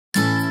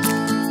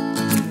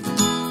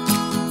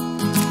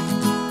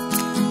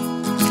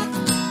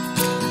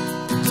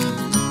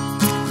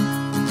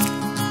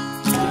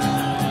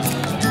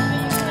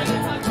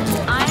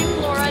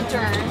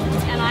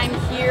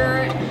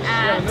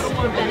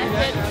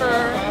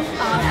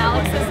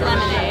Alex's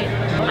Lemonade.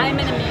 I'm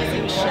an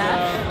amazing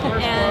chef,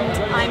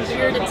 and I'm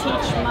here to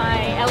teach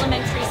my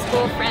elementary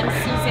school friend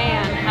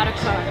Suzanne how to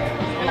cook.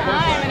 And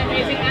I'm an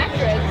amazing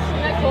actress.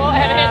 Isn't that cool?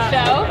 I had a hit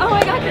show. Oh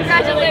my God,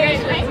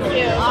 congratulations. Thank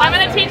you. So I'm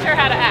going to teach her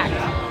how to act.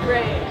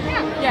 Great.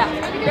 Yeah,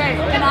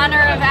 great. In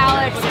honor of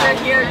Alex, we're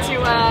here to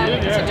do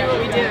what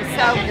we do.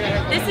 So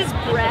this is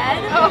bread.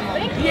 Oh,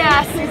 thank you.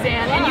 Yeah,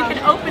 Suzanne. And you can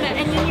open it,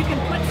 and then you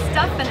can put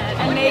stuff in it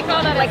and make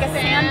like a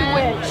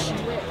sandwich.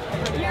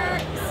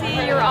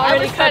 You're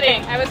already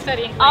cooking. I was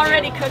studying.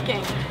 Already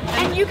cooking.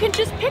 And you can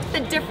just pick the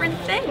different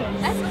things.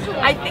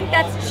 I think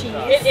that's cheese.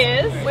 It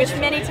is. Which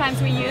many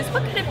times we use.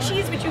 What kind of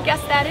cheese would you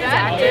guess that is?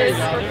 That is.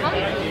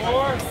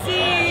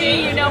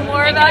 See, you know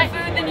more about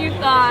food than you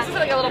thought. This is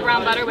like a little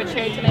brown butter with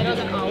cherry tomatoes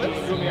and olives.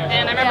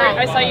 And I remember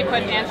I saw you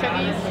put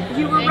anchovies.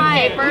 You were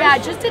right. Capers. Yeah,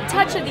 just a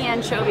touch of the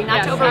anchovy,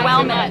 not to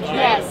overwhelm it.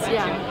 Yes,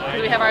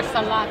 yeah. We have our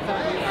salata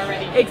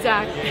already.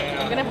 Exactly.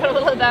 I'm gonna put a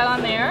little of that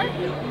on there.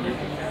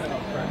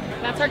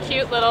 That's our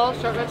cute little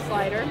short rib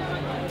slider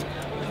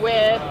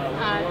with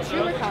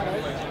 2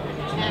 ricotta's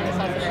and a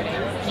salsa verde.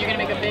 You're gonna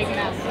make a big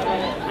mess of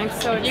it. I'm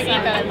so excited. You eat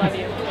that, I love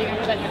you. You're gonna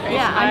put that in your face.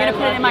 Yeah, I'm gonna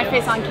put it in my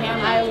face on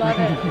camera. I love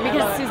it.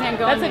 Because Suzanne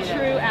Goin. That's a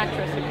true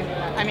actress who can do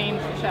that. I mean,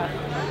 chef.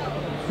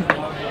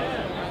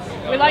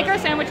 We like our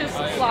sandwiches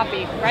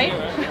sloppy, right?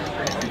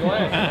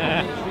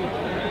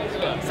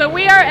 So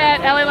we are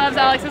at Ellie Loves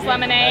Alex's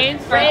Lemonade,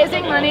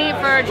 raising money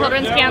for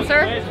children's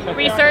cancer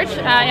research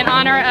in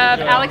honor of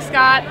Alex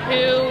Scott,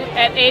 who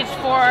at age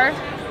 4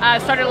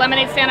 started a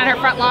lemonade stand on her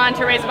front lawn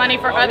to raise money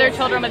for other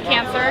children with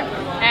cancer,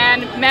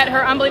 and met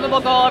her unbelievable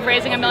goal of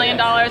raising $1 million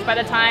by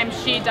the time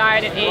she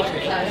died at age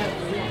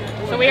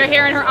 8. So we are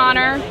here in her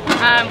honor.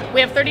 We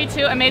have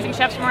 32 amazing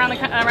chefs from around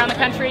the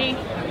country,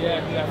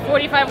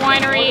 45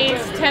 wineries,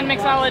 10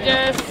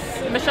 mixologists,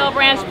 Michelle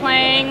Branch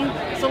playing,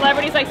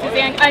 celebrities like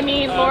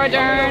Laura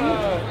Dern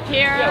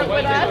here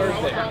with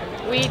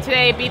us. We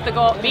today went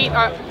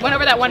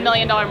over that $1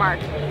 million mark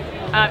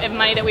of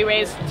money that we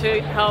raised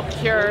to help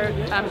cure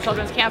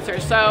children's cancer.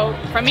 So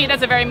for me,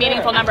 that's a very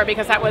meaningful number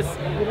because that was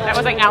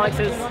like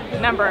Alex's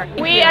number.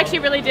 We actually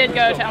really did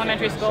go to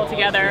elementary school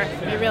together.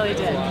 We really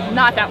did.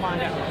 Not that long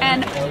ago.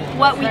 And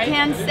what we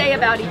can say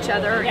about each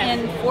other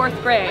in 4th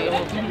grade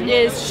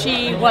is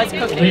she was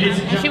cooking.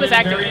 And she was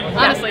acting,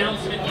 honestly.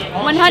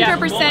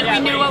 100% we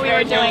knew what we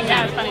were doing.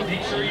 Yeah, it's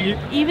funny.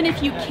 Even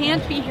if you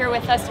can't be here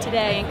with us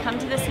today and come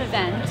to this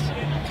event,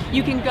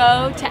 you can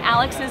go to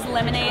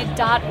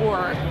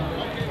alexslemonade.org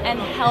and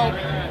help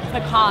the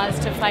cause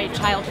to fight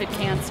childhood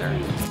cancer.